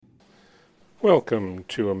Welcome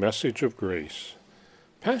to A Message of Grace.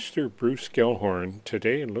 Pastor Bruce Gelhorn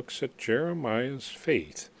today looks at Jeremiah's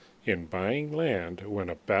faith in buying land when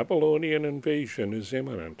a Babylonian invasion is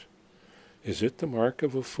imminent. Is it the mark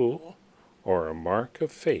of a fool or a mark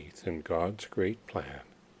of faith in God's great plan?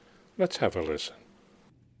 Let's have a listen.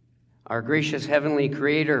 Our gracious Heavenly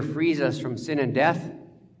Creator frees us from sin and death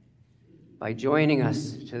by joining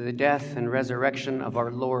us to the death and resurrection of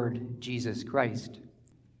our Lord Jesus Christ.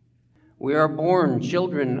 We are born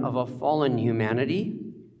children of a fallen humanity,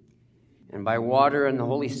 and by water and the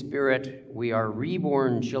Holy Spirit, we are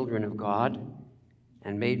reborn children of God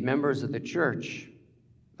and made members of the church,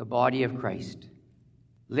 the body of Christ.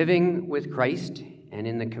 Living with Christ and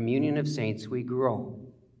in the communion of saints, we grow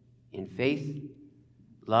in faith,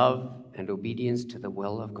 love, and obedience to the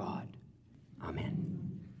will of God.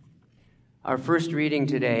 Amen. Our first reading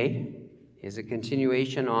today is a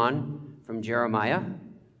continuation on from Jeremiah.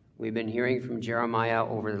 We've been hearing from Jeremiah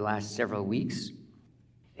over the last several weeks.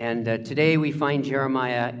 And today we find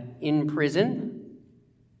Jeremiah in prison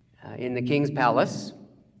in the king's palace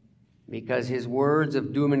because his words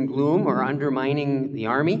of doom and gloom are undermining the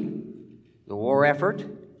army, the war effort,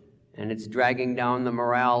 and it's dragging down the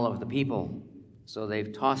morale of the people. So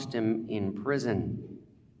they've tossed him in prison.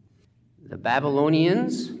 The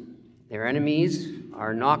Babylonians, their enemies,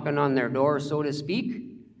 are knocking on their door, so to speak.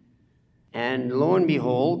 And lo and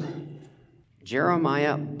behold,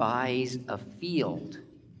 Jeremiah buys a field.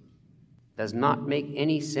 Does not make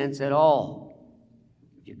any sense at all.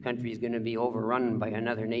 If your country is going to be overrun by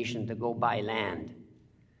another nation to go buy land.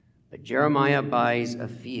 But Jeremiah buys a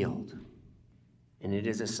field. And it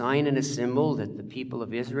is a sign and a symbol that the people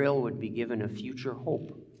of Israel would be given a future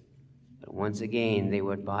hope. That once again they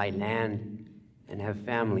would buy land and have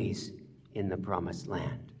families in the promised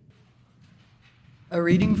land. A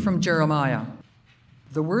reading from Jeremiah.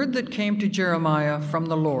 The word that came to Jeremiah from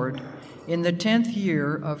the Lord in the 10th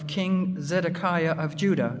year of King Zedekiah of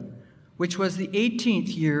Judah, which was the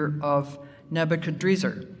 18th year of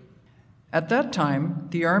Nebuchadrezzar. At that time,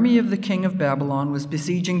 the army of the king of Babylon was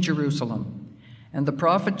besieging Jerusalem, and the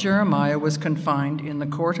prophet Jeremiah was confined in the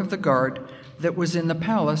court of the guard that was in the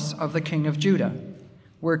palace of the king of Judah,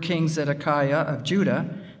 where King Zedekiah of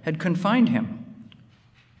Judah had confined him.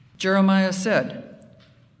 Jeremiah said,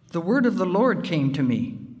 "The word of the Lord came to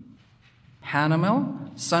me.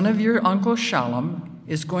 Hanamel, son of your uncle Shallum,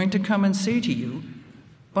 is going to come and say to you,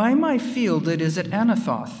 'Buy my field that is at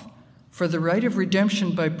Anathoth, for the right of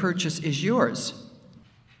redemption by purchase is yours.'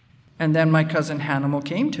 And then my cousin Hanamel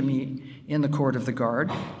came to me in the court of the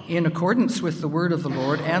guard, in accordance with the word of the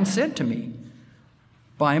Lord, and said to me,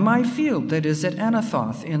 'Buy my field that is at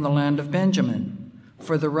Anathoth in the land of Benjamin,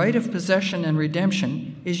 for the right of possession and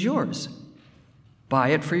redemption is yours.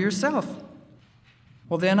 Buy it for yourself.'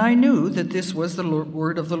 Well, then I knew that this was the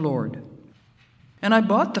word of the Lord. And I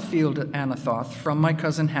bought the field at Anathoth from my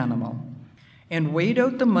cousin Hanamel, and weighed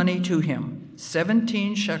out the money to him,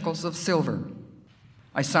 17 shekels of silver.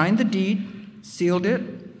 I signed the deed, sealed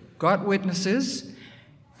it, got witnesses,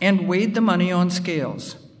 and weighed the money on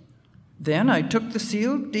scales. Then I took the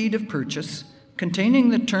sealed deed of purchase, containing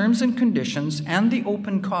the terms and conditions and the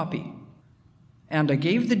open copy. And I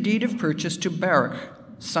gave the deed of purchase to Baruch,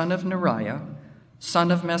 son of Neriah,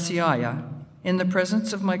 son of Messiah, in the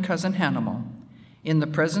presence of my cousin Hanamel, in the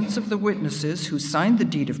presence of the witnesses who signed the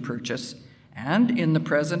deed of purchase, and in the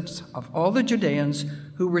presence of all the Judeans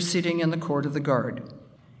who were sitting in the court of the guard.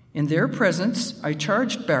 In their presence I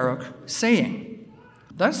charged Baruch, saying,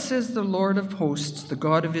 'Thus says the Lord of hosts, the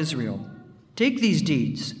God of Israel, take these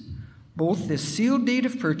deeds, both this sealed deed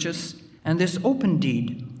of purchase and this open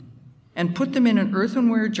deed, and put them in an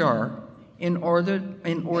earthenware jar in order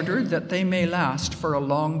that they may last for a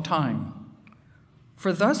long time.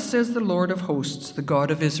 For thus says the Lord of hosts, the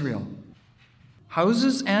God of Israel,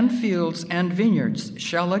 houses and fields and vineyards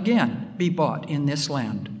shall again be bought in this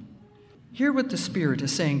land.'" Hear what the Spirit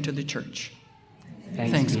is saying to the church.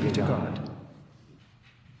 Thanks be to God.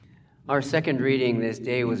 Our second reading this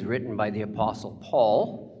day was written by the Apostle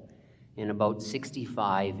Paul in about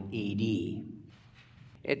 65 AD.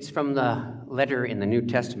 It's from the letter in the New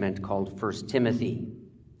Testament called 1 Timothy.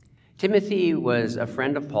 Timothy was a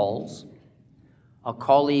friend of Paul's, a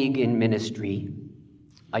colleague in ministry,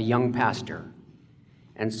 a young pastor.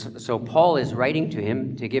 And so Paul is writing to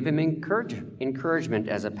him to give him encouragement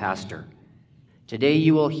as a pastor. Today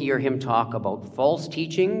you will hear him talk about false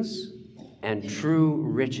teachings and true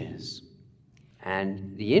riches.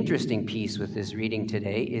 And the interesting piece with this reading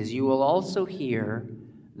today is you will also hear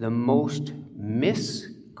the most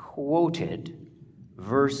misquoted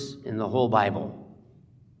verse in the whole Bible.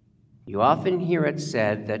 You often hear it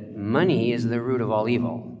said that money is the root of all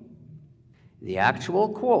evil. The actual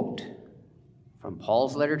quote from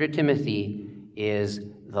Paul's letter to Timothy is,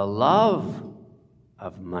 "The love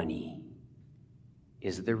of money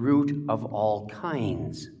is the root of all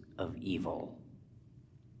kinds of evil."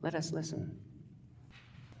 Let us listen.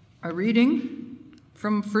 A reading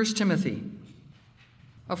from 1 Timothy.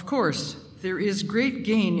 Of course, there is great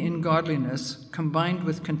gain in godliness combined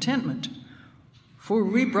with contentment, for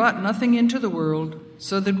we brought nothing into the world,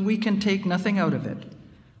 so that we can take nothing out of it.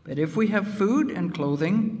 But if we have food and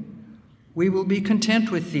clothing, we will be content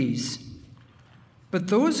with these. But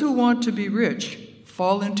those who want to be rich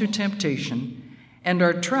fall into temptation and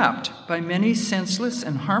are trapped by many senseless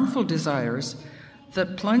and harmful desires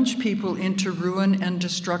that plunge people into ruin and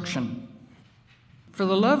destruction. For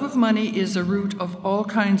the love of money is a root of all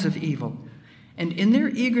kinds of evil, and in their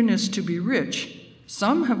eagerness to be rich,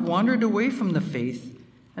 some have wandered away from the faith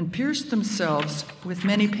and pierced themselves with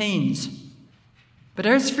many pains. But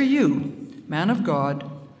as for you, man of God,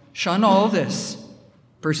 shun all this.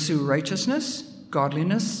 Pursue righteousness,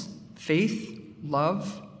 godliness, faith,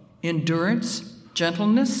 love, endurance,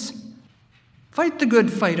 gentleness. Fight the good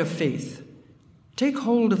fight of faith. Take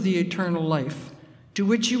hold of the eternal life, to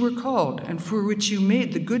which you were called and for which you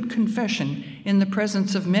made the good confession in the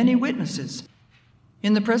presence of many witnesses,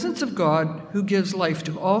 in the presence of God who gives life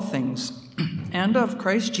to all things, and of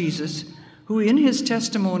Christ Jesus, who in his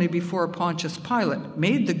testimony before Pontius Pilate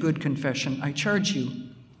made the good confession, I charge you,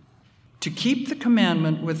 to keep the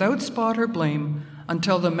commandment without spot or blame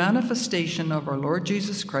until the manifestation of our Lord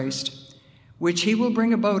Jesus Christ, which he will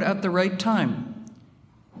bring about at the right time.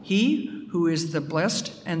 He who is the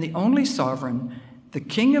blessed and the only sovereign, the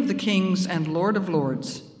King of the kings and Lord of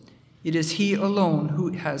lords. It is he alone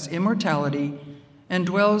who has immortality and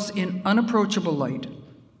dwells in unapproachable light,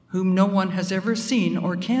 whom no one has ever seen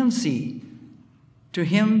or can see. To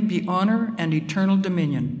him be honor and eternal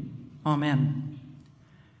dominion. Amen.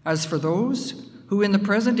 As for those who in the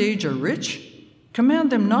present age are rich, command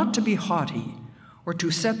them not to be haughty or to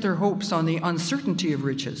set their hopes on the uncertainty of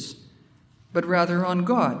riches, but rather on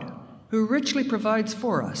God, who richly provides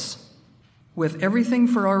for us with everything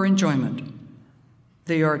for our enjoyment.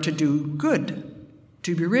 They are to do good,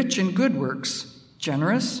 to be rich in good works,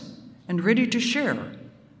 generous, and ready to share,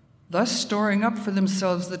 thus storing up for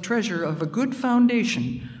themselves the treasure of a good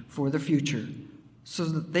foundation for the future, so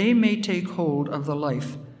that they may take hold of the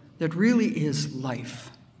life that really is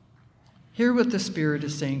life. Hear what the Spirit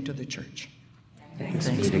is saying to the church. Thanks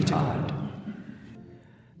be to God.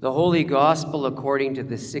 The Holy Gospel according to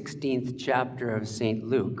the 16th chapter of St.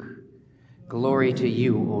 Luke. Glory to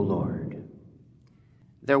you, O Lord.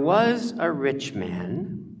 There was a rich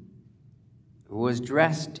man who was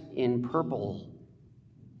dressed in purple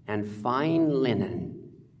and fine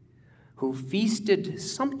linen, who feasted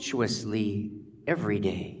sumptuously every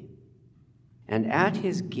day. And at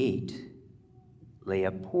his gate lay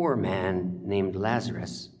a poor man named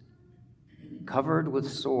Lazarus, covered with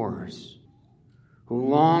sores, who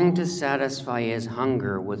longed to satisfy his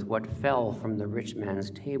hunger with what fell from the rich man's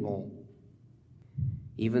table.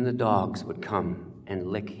 Even the dogs would come and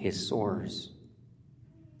lick his sores.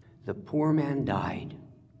 The poor man died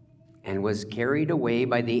and was carried away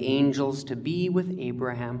by the angels to be with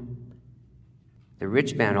Abraham. The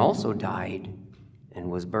rich man also died and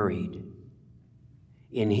was buried.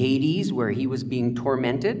 In Hades, where he was being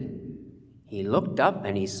tormented, he looked up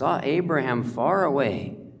and he saw Abraham far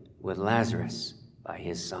away with Lazarus by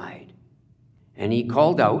his side. And he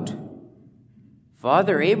called out,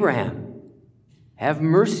 "Father Abraham, have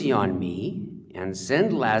mercy on me and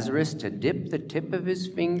send Lazarus to dip the tip of his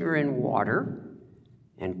finger in water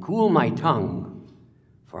and cool my tongue,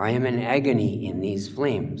 for I am in agony in these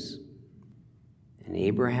flames." And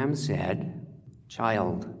Abraham said,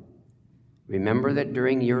 "Child, remember that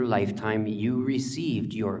during your lifetime you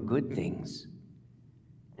received your good things,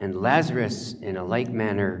 and Lazarus in a like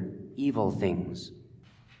manner evil things.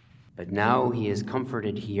 But now he is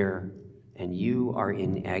comforted here, and you are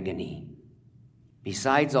in agony.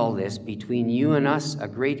 Besides all this, between you and us a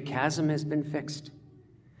great chasm has been fixed,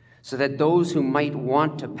 so that those who might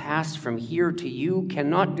want to pass from here to you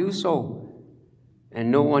cannot do so,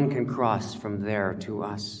 and no one can cross from there to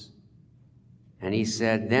us." And he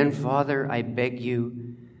said, "Then, Father, I beg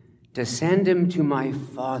you to send him to my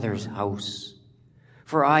father's house,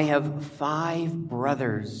 for I have 5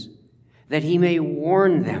 brothers, that he may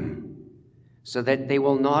warn them, so that they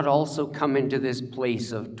will not also come into this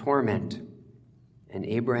place of torment." And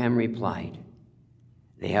Abraham replied,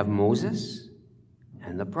 "They have Moses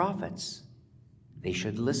and the prophets. They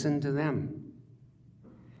should listen to them."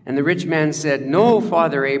 And the rich man said, "No,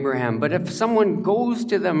 Father Abraham, but if someone goes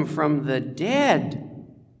to them from the dead,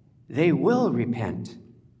 they will repent."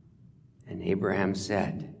 And Abraham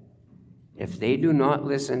said, "If they do not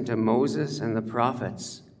listen to Moses and the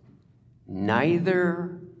prophets,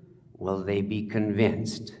 neither will they be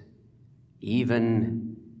convinced,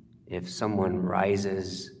 even if someone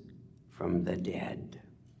rises from the dead."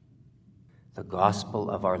 The gospel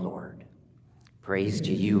of our Lord. Praise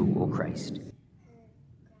to you, O Christ.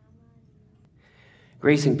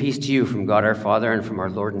 Grace and peace to you from God our Father and from our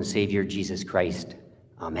Lord and Savior Jesus Christ.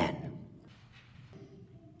 Amen.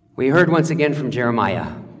 We heard once again from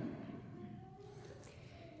Jeremiah.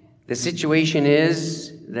 The situation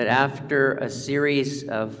is that after a series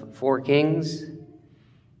of 4 kings,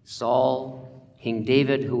 Saul, King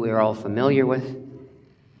David, who we are all familiar with,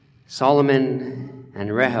 Solomon,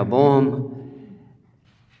 and Rehoboam,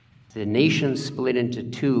 the nation split into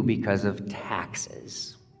 2 because of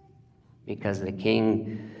taxes. Because the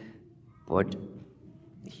king put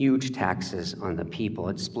huge taxes on the people.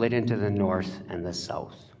 It split into the north and the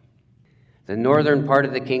south. The northern part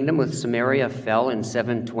of the kingdom with Samaria fell in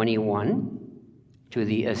 721 to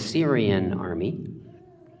the Assyrian army.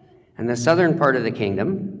 And the southern part of the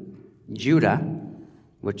kingdom, Judah,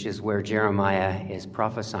 which is where Jeremiah is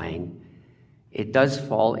prophesying, it does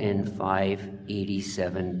fall in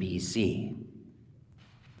 587 BC.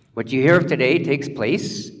 What you hear of today takes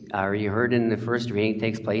place, or you heard in the first reading,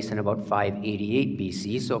 takes place in about 588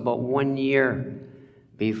 BC, so about 1 year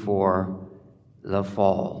before the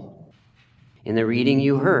fall. In the reading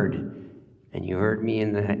you heard, and you heard me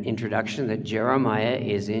in the introduction, that Jeremiah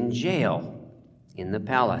is in jail in the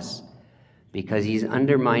palace because he's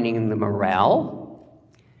undermining the morale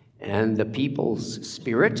and the people's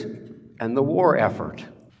spirit and the war effort.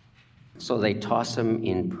 So they toss him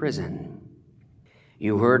in prison.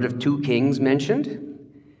 You heard of 2 kings mentioned.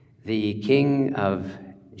 The king of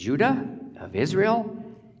Judah, of Israel,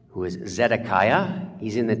 who is Zedekiah.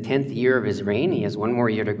 He's in the 10th year of his reign. He has 1 more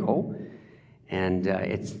year to go. And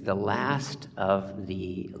it's the last of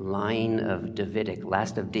the line of Davidic,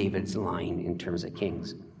 last of David's line in terms of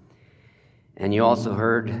kings. And you also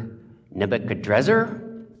heard Nebuchadnezzar.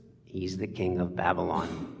 He's the king of Babylon.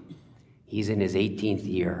 He's in his 18th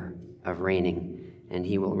year of reigning, and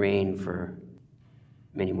he will reign for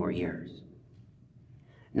many more years.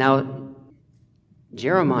 Now,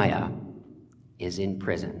 Jeremiah is in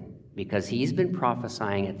prison because he's been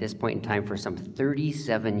prophesying at this point in time for some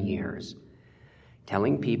 37 years,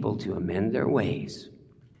 telling people to amend their ways,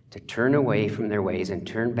 to turn away from their ways and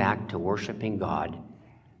turn back to worshiping God,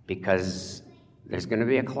 because there's going to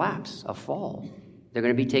be a collapse, a fall. They're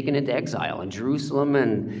going to be taken into exile, and Jerusalem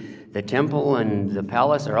and the temple and the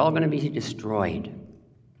palace are all going to be destroyed.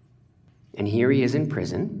 And here he is in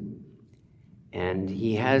prison, and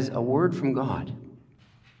he has a word from God.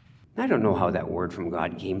 I don't know how that word from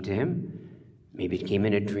God came to him. Maybe it came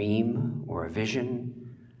in a dream or a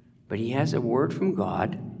vision, but he has a word from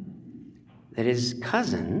God that his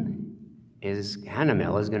cousin, his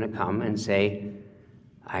Hanamel, is going to come and say,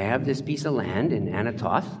 "I have this piece of land in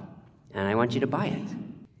Anatoth, and I want you to buy it."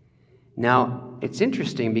 Now, it's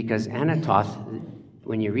interesting because Anatoth,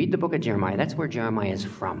 when you read the book of Jeremiah, that's where Jeremiah is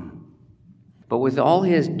from. But with all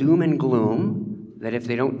his doom and gloom, that if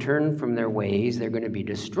they don't turn from their ways, they're going to be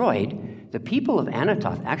destroyed, the people of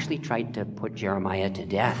Anatoth actually tried to put Jeremiah to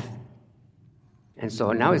death. And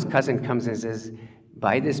so now his cousin comes and says,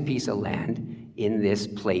 "Buy this piece of land in this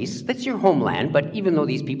place. That's your homeland, but even though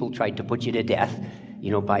these people tried to put you to death,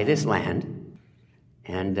 buy this land."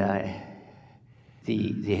 And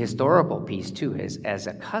the historical piece, too, is as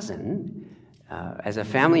a cousin, as a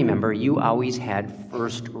family member, you always had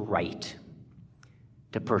first right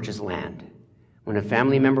to purchase land. When a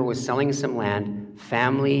family member was selling some land,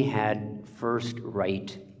 family had first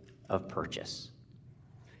right of purchase.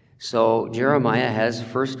 So Jeremiah has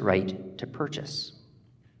first right to purchase.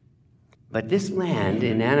 But this land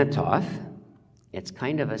in Anatoth, it's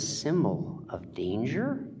kind of a symbol of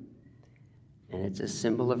danger, and it's a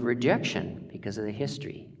symbol of rejection because of the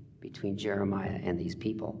history between Jeremiah and these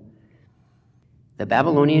people. The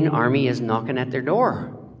Babylonian army is knocking at their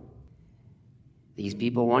door. These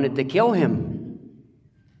people wanted to kill him.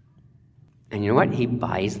 And you know what? He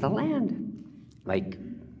buys the land. Like,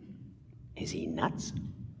 is he nuts?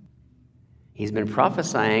 He's been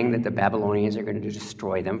prophesying that the Babylonians are going to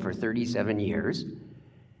destroy them for 37 years.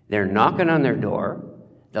 They're knocking on their door.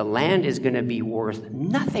 The land is going to be worth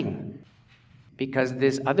nothing because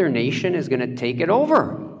this other nation is going to take it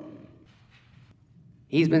over.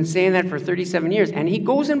 He's been saying that for 37 years, and he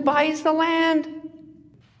goes and buys the land.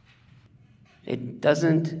 It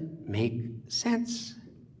doesn't make sense.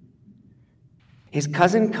 His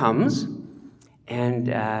cousin comes, and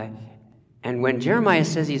when Jeremiah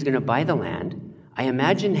says he's going to buy the land, I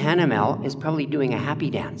imagine Hanamel is probably doing a happy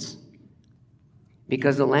dance,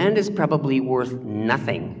 because the land is probably worth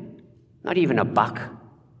nothing, not even $1,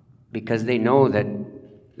 because they know that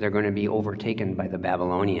they're going to be overtaken by the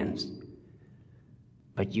Babylonians.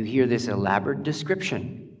 But you hear this elaborate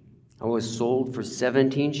description. It was sold for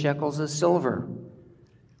 17 shekels of silver,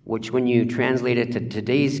 which when you translate it to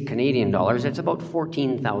today's Canadian dollars, it's about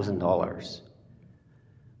 $14,000.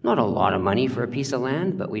 Not a lot of money for a piece of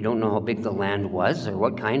land, but we don't know how big the land was or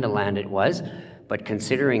what kind of land it was. But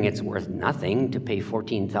considering it's worth nothing to pay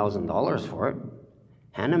 $14,000 for it,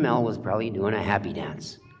 Hanamel was probably doing a happy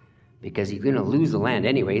dance, because he's going to lose the land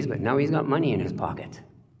anyways, but now he's got money in his pocket.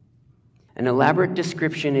 An elaborate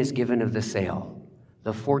description is given of the sale.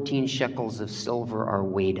 The 14 shekels of silver are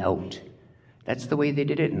weighed out. That's the way they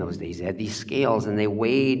did it in those days. They had these scales and they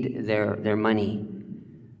weighed their money.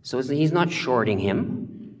 So he's not shorting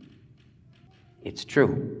him. It's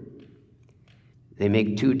true. They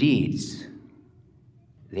make 2 deeds.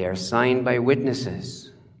 They are signed by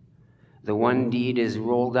witnesses. The one deed is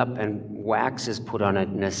rolled up and wax is put on it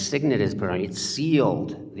and a signet is put on it. It's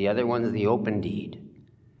sealed. The other one's the open deed.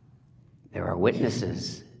 There are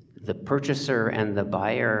witnesses. The purchaser and the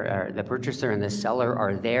buyer, the purchaser and the seller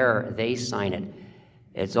are there. They sign it.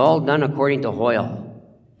 It's all done according to Hoyle.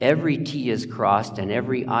 Every T is crossed and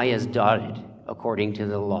every I is dotted according to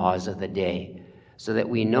the laws of the day, so that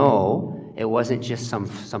we know it wasn't just some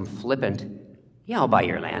flippant, yeah, I'll buy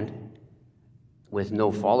your land, with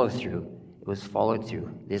no follow-through. It was followed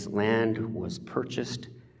through. This land was purchased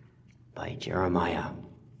by Jeremiah.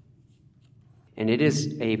 And it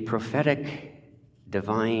is a prophetic,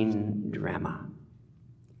 divine drama.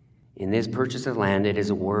 In this purchase of land, it is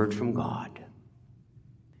a word from God.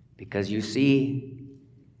 Because you see,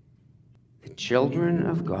 the children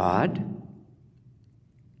of God,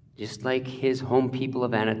 just like his home people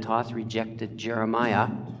of Anatoth rejected Jeremiah,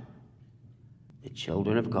 the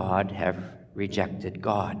children of God have rejected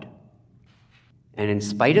God. And in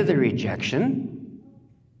spite of the rejection,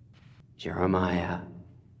 Jeremiah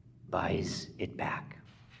buys it back.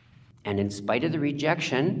 And in spite of the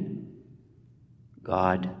rejection,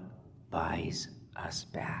 God buys us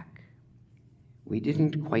back. We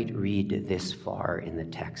didn't quite read this far in the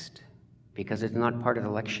text because it's not part of the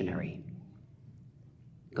lectionary.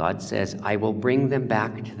 God says, I will bring them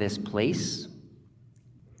back to this place.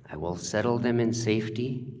 I will settle them in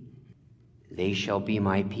safety. They shall be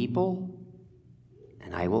my people,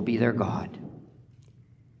 and I will be their God.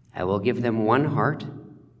 I will give them one heart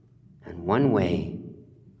and one way,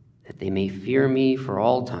 that they may fear me for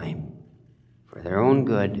all time, for their own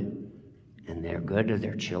good and their good of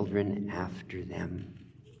their children after them.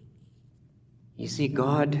 You see,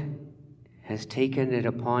 God has taken it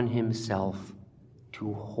upon himself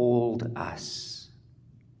to hold us.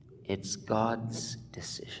 It's God's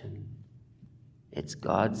decision. It's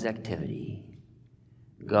God's activity.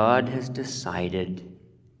 God has decided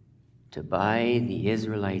to buy the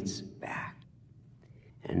Israelites back.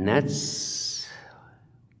 And that's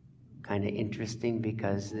kind of interesting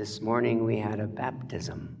because this morning we had a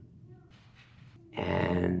baptism.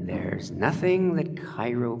 And there's nothing that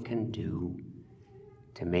Cairo can do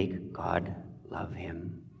to make God love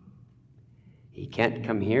him. He can't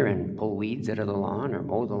come here and pull weeds out of the lawn or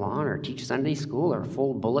mow the lawn or teach Sunday school or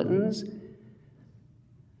fold bulletins.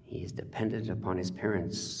 He is dependent upon his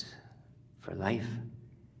parents for life,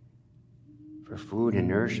 for food and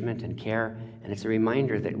nourishment and care. And it's a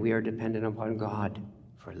reminder that we are dependent upon God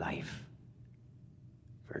for life,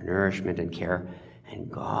 for nourishment and care. And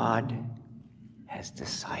God has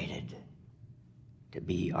decided to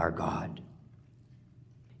be our God.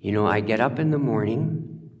 You know, I get up in the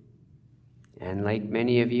morning, and like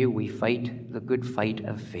many of you, we fight the good fight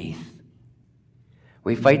of faith.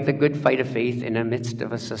 We fight the good fight of faith in the midst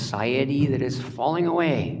of a society that is falling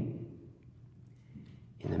away,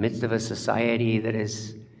 in the midst of a society that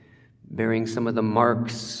is bearing some of the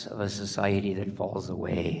marks of a society that falls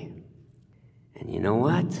away. And you know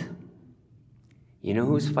what? You know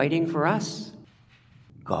who's fighting for us?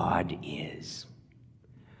 God is.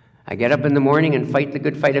 I get up in the morning and fight the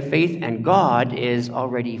good fight of faith, and God is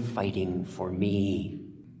already fighting for me.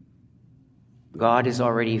 God is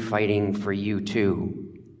already fighting for you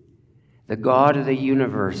too. The God of the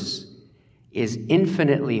universe is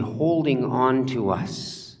infinitely holding on to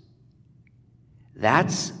us.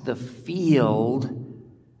 That's the field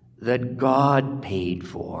that God paid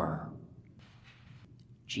for.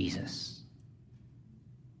 Jesus.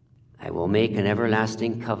 I will make an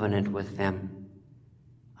everlasting covenant with them.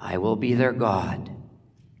 I will be their God,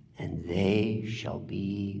 and they shall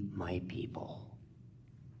be my people.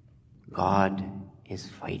 God is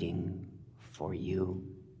fighting for you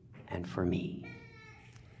and for me.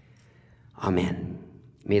 Amen.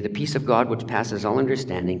 May the peace of God, which passes all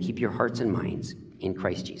understanding, keep your hearts and minds in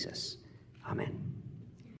Christ Jesus. Amen.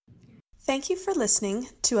 Thank you for listening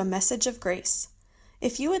to A Message of Grace.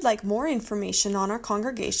 If you would like more information on our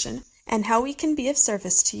congregation and how we can be of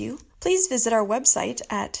service to you, please visit our website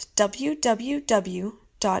at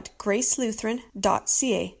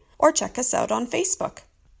www.gracelutheran.ca or check us out on Facebook.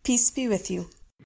 Peace be with you.